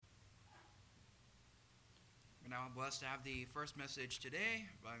Now I'm blessed to have the first message today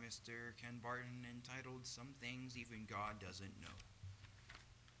by Mr. Ken Barton entitled Some Things Even God Doesn't Know.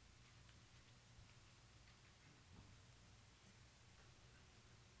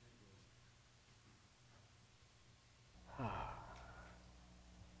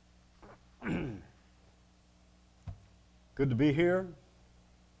 Good to be here.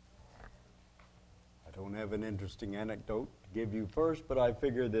 I don't have an interesting anecdote to give you first, but I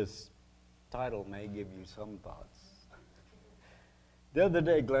figure this title may give you some thoughts. The other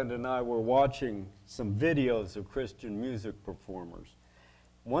day, Glenda and I were watching some videos of Christian music performers.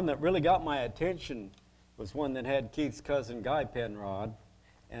 One that really got my attention was one that had Keith's cousin Guy Penrod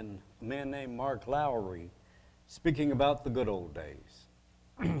and a man named Mark Lowry speaking about the good old days.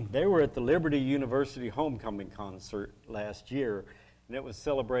 They were at the Liberty University homecoming concert last year, and it was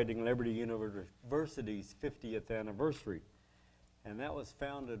celebrating Liberty University's 50th anniversary. And that was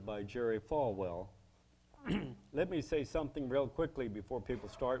founded by Jerry Falwell. Let me say something real quickly before people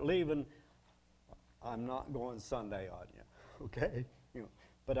start leaving. I'm not going Sunday on you, okay?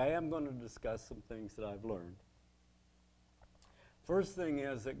 But I am going to discuss some things that I've learned. First thing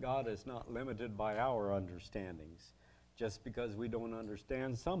is that God is not limited by our understandings. Just because we don't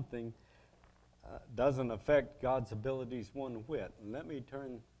understand something doesn't affect God's abilities one whit. And let me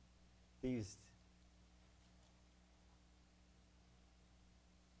turn these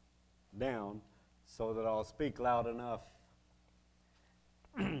down so that I'll speak loud enough.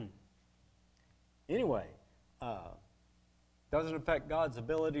 Anyway, doesn't affect God's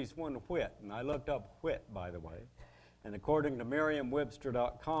abilities one whit. And I looked up whit, by the way. And according to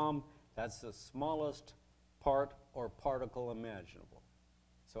Merriam-Webster.com, that's the smallest part or particle imaginable.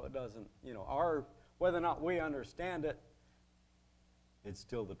 So it doesn't, whether or not we understand it, it's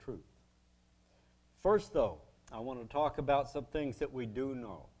still the truth. First, though, I want to talk about some things that we do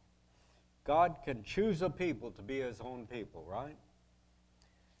know. God can choose a people to be his own people, right?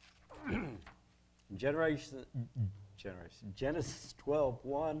 Genesis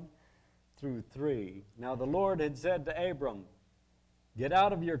 12:1 through 3. Now the Lord had said to Abram, get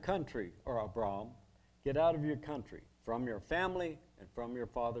out of your country, or Abram, get out of your country, from your family and from your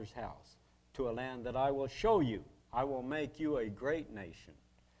father's house, to a land that I will show you. I will make you a great nation.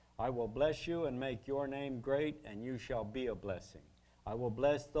 I will bless you and make your name great, and you shall be a blessing. I will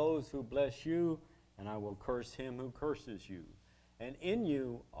bless those who bless you, and I will curse him who curses you. And in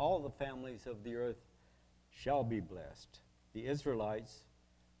you all the families of the earth shall be blessed. The Israelites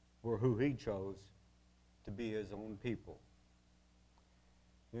were who he chose to be his own people.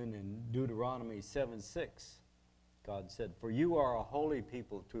 Then in Deuteronomy 7:6, God said, for you are a holy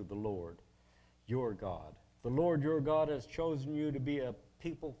people to the Lord, your God. The Lord your God has chosen you to be a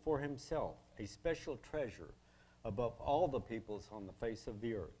people for himself, a special treasure above all the peoples on the face of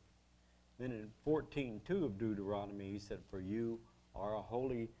the earth. Then in 14:2 of Deuteronomy, he said, for you are a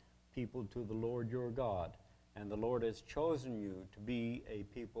holy people to the Lord your God, and the Lord has chosen you to be a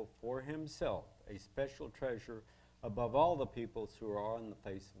people for himself, a special treasure above all the peoples who are on the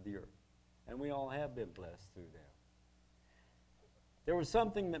face of the earth. And we all have been blessed through them. There was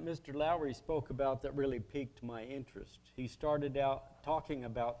something that Mr. Lowry spoke about that really piqued my interest. He started out talking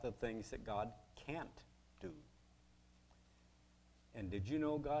about the things that God can't do. And did you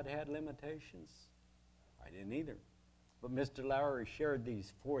know God had limitations? I didn't either. But Mr. Lowry shared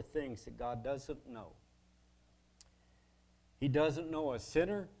these 4 things that God doesn't know. He doesn't know a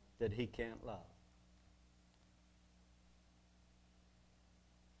sinner that he can't love.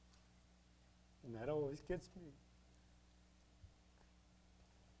 And that always gets me.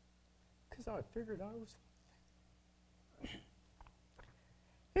 Because I figured I was one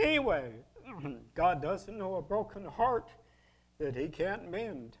thing. Anyway, God doesn't know a broken heart that he can't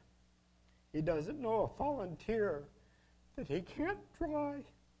mend. He doesn't know a fallen tear that he can't dry.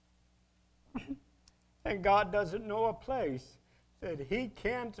 And God doesn't know a place that he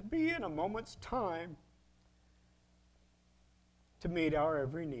can't be in a moment's time to meet our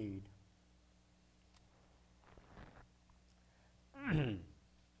every need.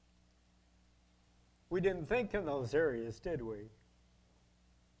 We didn't think in those areas, did we?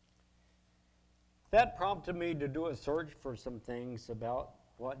 That prompted me to do a search for some things about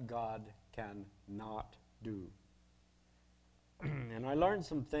what God cannot do. And I learned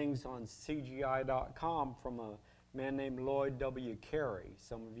some things on CGI.com from a man named Lloyd W. Carey.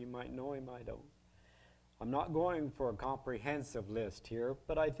 Some of you might know him, I don't. I'm not going for a comprehensive list here,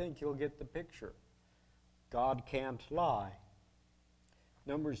 but I think you'll get the picture. God can't lie.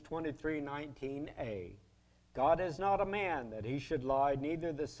 Numbers 23:19a. God is not a man that he should lie,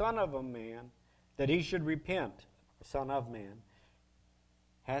 neither the son of a man that he should repent, the son of man.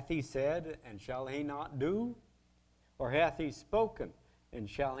 Hath he said, and shall he not do? Or hath he spoken, and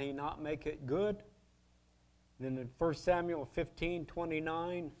shall he not make it good? Then in 1 Samuel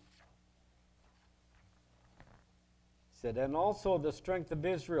 15:29, said, and also the strength of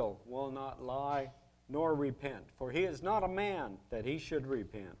Israel will not lie nor repent, for he is not a man that he should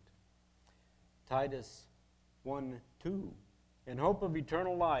repent. Titus 1:2, in hope of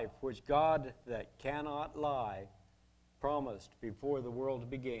eternal life, which God that cannot lie promised before the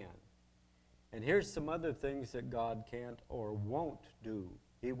world began. And here's some other things that God can't or won't do.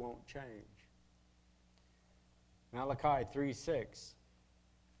 He won't change. Malachi 3:6,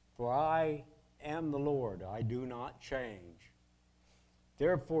 for I am the Lord, I do not change.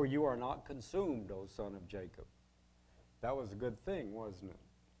 Therefore you are not consumed, O son of Jacob. That was a good thing, wasn't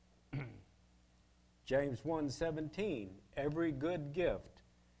it? James 1:17, every good gift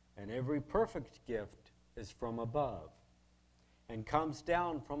and every perfect gift is from above and comes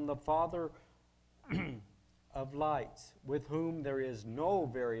down from the Father of lights, with whom there is no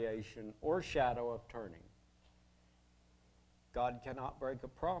variation or shadow of turning. God cannot break a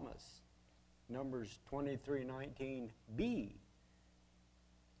promise. Numbers 23:19b.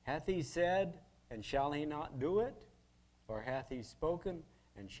 Hath he said, and shall he not do it? Or hath he spoken,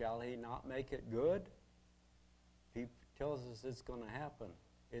 and shall he not make it good? He tells us it's going to happen.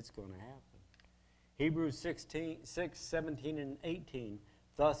 It's going to happen. Hebrews 6:17 and 18.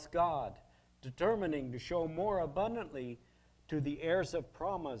 Thus God, determining to show more abundantly to the heirs of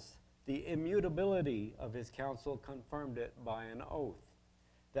promise the immutability of his counsel, confirmed it by an oath,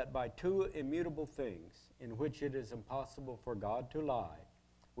 that by two immutable things, in which it is impossible for God to lie,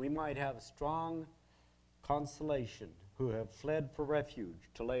 we might have strong consolation, who have fled for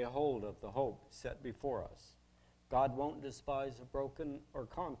refuge, to lay hold of the hope set before us. God won't despise a broken or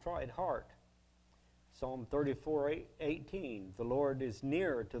contrite heart. Psalm 34:18, the Lord is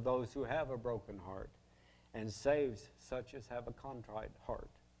near to those who have a broken heart, and saves such as have a contrite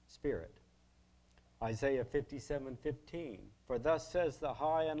heart, spirit. Isaiah 57:15, for thus says the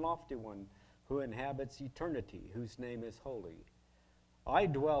high and lofty one, who inhabits eternity, whose name is holy. I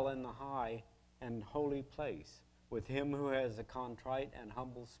dwell in the high and holy place, with him who has a contrite and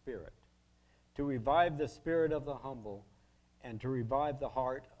humble spirit, to revive the spirit of the humble, and to revive the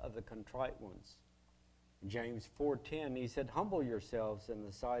heart of the contrite ones. James 4:10, he said, humble yourselves in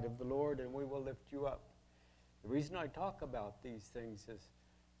the sight of the Lord, and we will lift you up. The reason I talk about these things is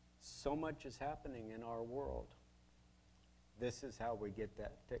so much is happening in our world. This is how we get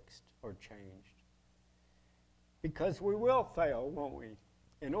that fixed or changed. Because we will fail, won't we?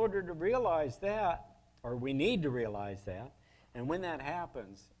 In order to realize that, or we need to realize that, and when that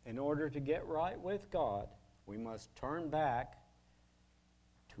happens, in order to get right with God, we must turn back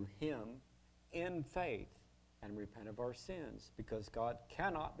to him in faith and repent of our sins, because God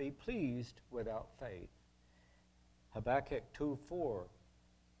cannot be pleased without faith. Habakkuk 2:4,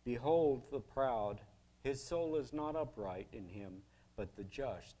 behold the proud, his soul is not upright in him, but the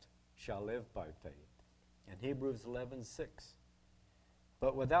just shall live by faith. And Hebrews 11:6,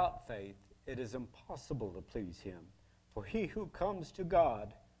 but without faith it is impossible to please him, for he who comes to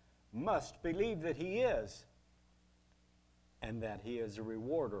God must believe that he is, and that he is a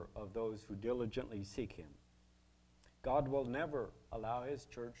rewarder of those who diligently seek him. God will never allow his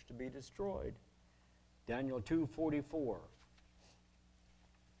church to be destroyed. Daniel 2:44,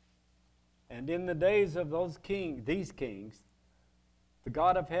 and in the days of these kings, the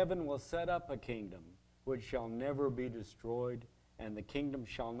God of heaven will set up a kingdom which shall never be destroyed, and the kingdom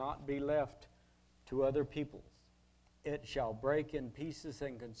shall not be left to other peoples. It shall break in pieces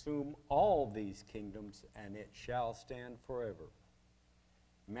and consume all these kingdoms, and it shall stand forever.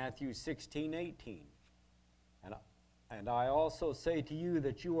 Matthew 16:18, and I also say to you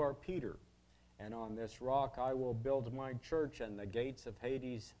that you are Peter, and on this rock I will build my church, and the gates of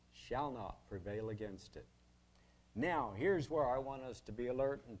Hades shall not prevail against it. Now, here's where I want us to be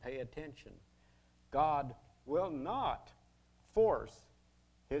alert and pay attention. God will not force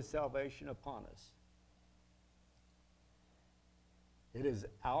his salvation upon us. It is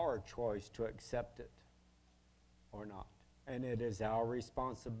our choice to accept it or not. And it is our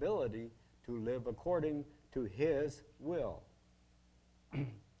responsibility to live according to his will.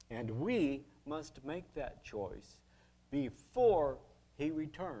 And we must make that choice before he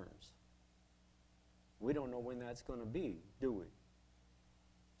returns. We don't know when that's going to be, do we?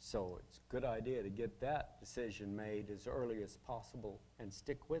 So it's a good idea to get that decision made as early as possible and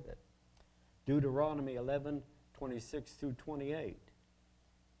stick with it. Deuteronomy 11:26-28.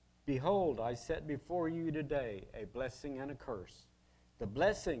 Behold, I set before you today a blessing and a curse. The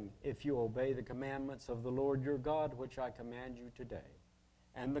blessing, if you obey the commandments of the Lord your God, which I command you today.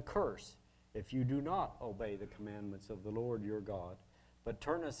 And the curse, if you do not obey the commandments of the Lord your God, but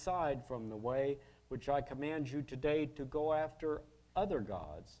turn aside from the way which I command you today to go after other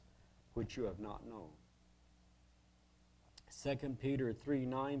gods which you have not known. 2 Peter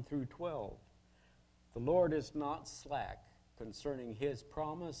 3:9 through 12. The Lord is not slack concerning his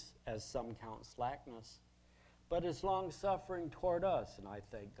promise, as some count slackness, but is long-suffering toward us, and I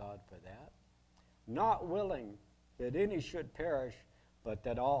thank God for that, not willing that any should perish, but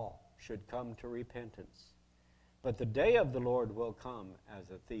that all should come to repentance. But the day of the Lord will come as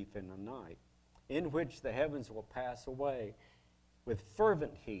a thief in the night, in which the heavens will pass away with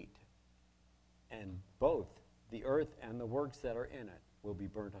fervent heat, and both the earth and the works that are in it will be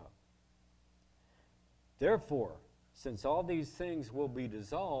burnt up. Therefore, since all these things will be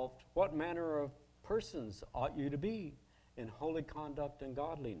dissolved, what manner of persons ought you to be in holy conduct and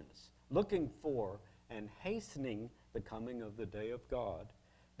godliness, looking for and hastening the coming of the day of God,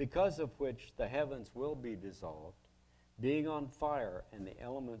 because of which the heavens will be dissolved, being on fire, and the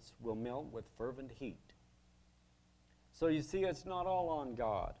elements will melt with fervent heat. So you see, it's not all on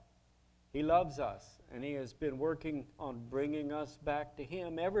God. He loves us, and he has been working on bringing us back to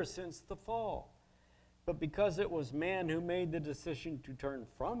him ever since the fall. But because it was man who made the decision to turn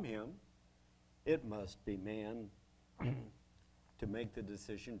from him, it must be man to make the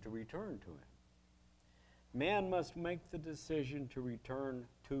decision to return to him. Man must make the decision to return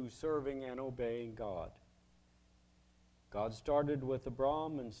to serving and obeying God. God started with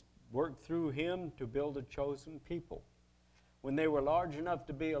Abram and worked through him to build a chosen people. When they were large enough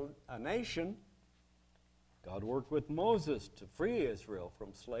to be a nation, God worked with Moses to free Israel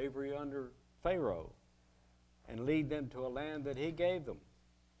from slavery under Pharaoh and lead them to a land that he gave them.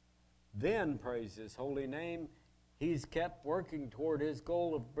 Then, praise his holy name, he's kept working toward his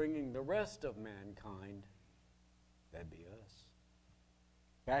goal of bringing the rest of mankind, that'd be us,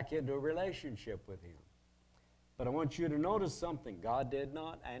 back into a relationship with him. But I want you to notice something. God did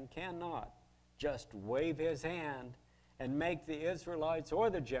not and cannot just wave his hand and make the Israelites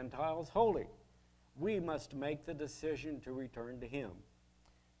or the Gentiles holy. We must make the decision to return to him.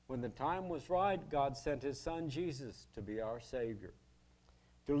 When the time was right, God sent his son Jesus to be our Savior,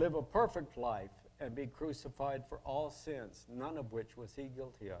 to live a perfect life and be crucified for all sins, none of which was he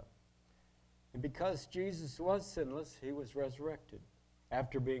guilty of. And because Jesus was sinless, he was resurrected.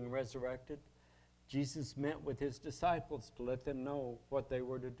 After being resurrected, Jesus met with his disciples to let them know what they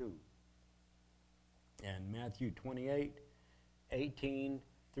were to do. And Matthew 28:18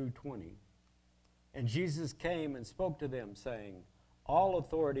 through 20. And Jesus came and spoke to them, saying, all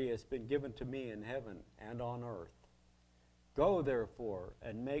authority has been given to me in heaven and on earth. Go, therefore,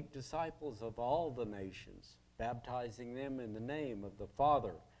 and make disciples of all the nations, baptizing them in the name of the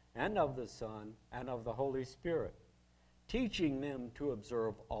Father and of the Son and of the Holy Spirit, teaching them to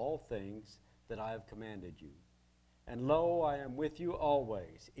observe all things that I have commanded you. And lo, I am with you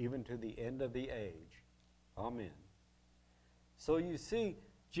always, even to the end of the age. Amen. So you see,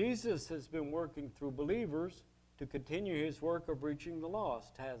 Jesus has been working through believers to continue his work of reaching the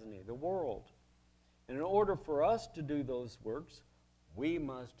lost, hasn't he? The world. And in order for us to do those works, we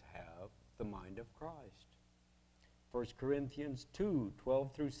must have the mind of Christ. 1 Corinthians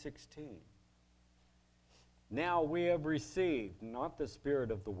 2:12 through 16. Now we have received not the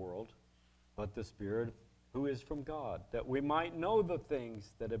spirit of the world, but the Spirit who is from God, that we might know the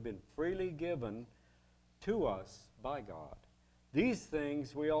things that have been freely given to us by God. These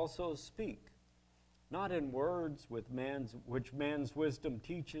things we also speak, not in words which man's wisdom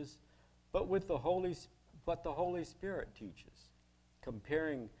teaches, but what the Holy Spirit teaches,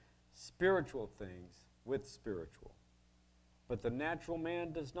 comparing spiritual things with spiritual. But the natural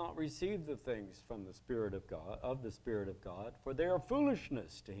man does not receive the things from the Spirit of God, for they are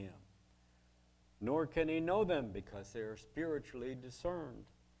foolishness to him. Nor can he know them, because they are spiritually discerned.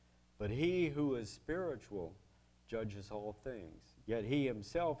 But he who is spiritual judges all things, yet he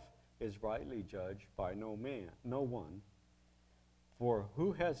himself is rightly judged by no one. For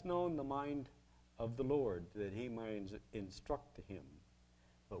who has known the mind of the Lord, that he might instruct him?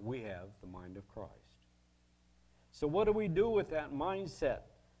 But we have the mind of Christ. So what do we do with that mindset?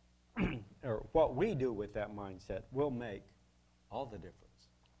 Or what we do with that mindset will make all the difference.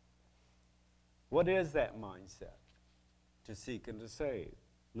 What is that mindset? To seek and to save.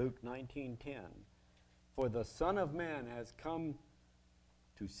 Luke 19:10. For the Son of Man has come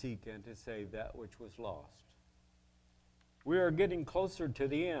to seek and to save that which was lost. We are getting closer to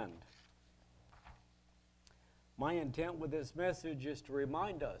the end. My intent with this message is to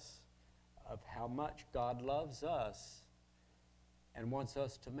remind us of how much God loves us and wants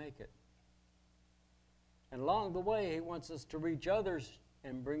us to make it. And along the way, he wants us to reach others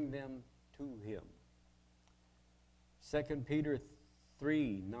and bring them to him. 2 Peter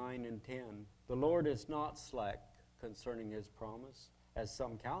 3, 9 and 10. The Lord is not slack concerning his promise, as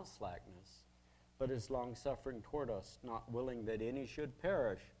some count slackness, but is longsuffering toward us, not willing that any should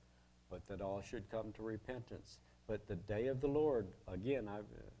perish, but that all should come to repentance. But the day of the Lord, again, I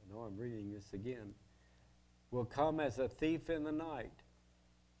know I'm reading this again, will come as a thief in the night,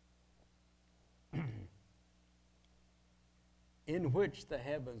 in which the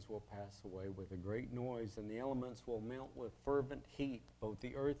heavens will pass away with a great noise, and the elements will melt with fervent heat. Both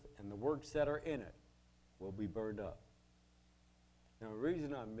the earth and the works that are in it will be burned up. Now, the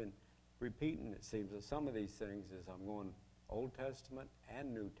reason I've been repeating, it seems, of some of these things is I'm going Old Testament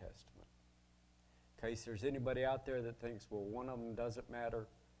and New Testament. In case there's anybody out there that thinks, well, one of them doesn't matter,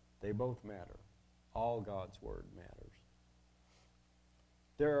 they both matter. All God's Word matters.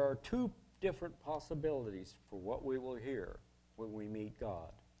 There are two different possibilities for what we will hear when we meet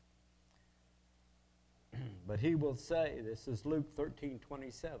God. But he will say, this is Luke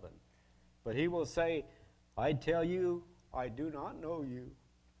 13:27, but he will say, I tell you, I do not know you,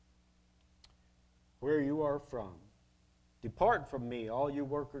 where you are from. Depart from me, all you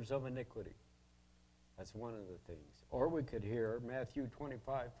workers of iniquity. That's one of the things. Or we could hear Matthew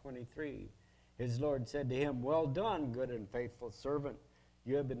 25:23. His Lord said to him, well done, good and faithful servant.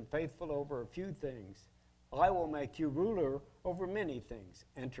 You have been faithful over a few things. I will make you ruler over many things.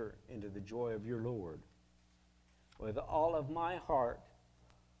 Enter into the joy of your Lord. With all of my heart,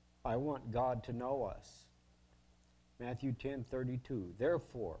 I want God to know us. Matthew 10:32.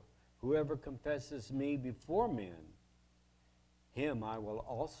 Therefore, whoever confesses me before men, him I will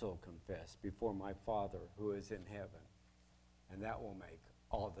also confess before my Father who is in heaven. And that will make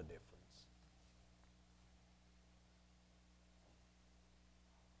all the difference.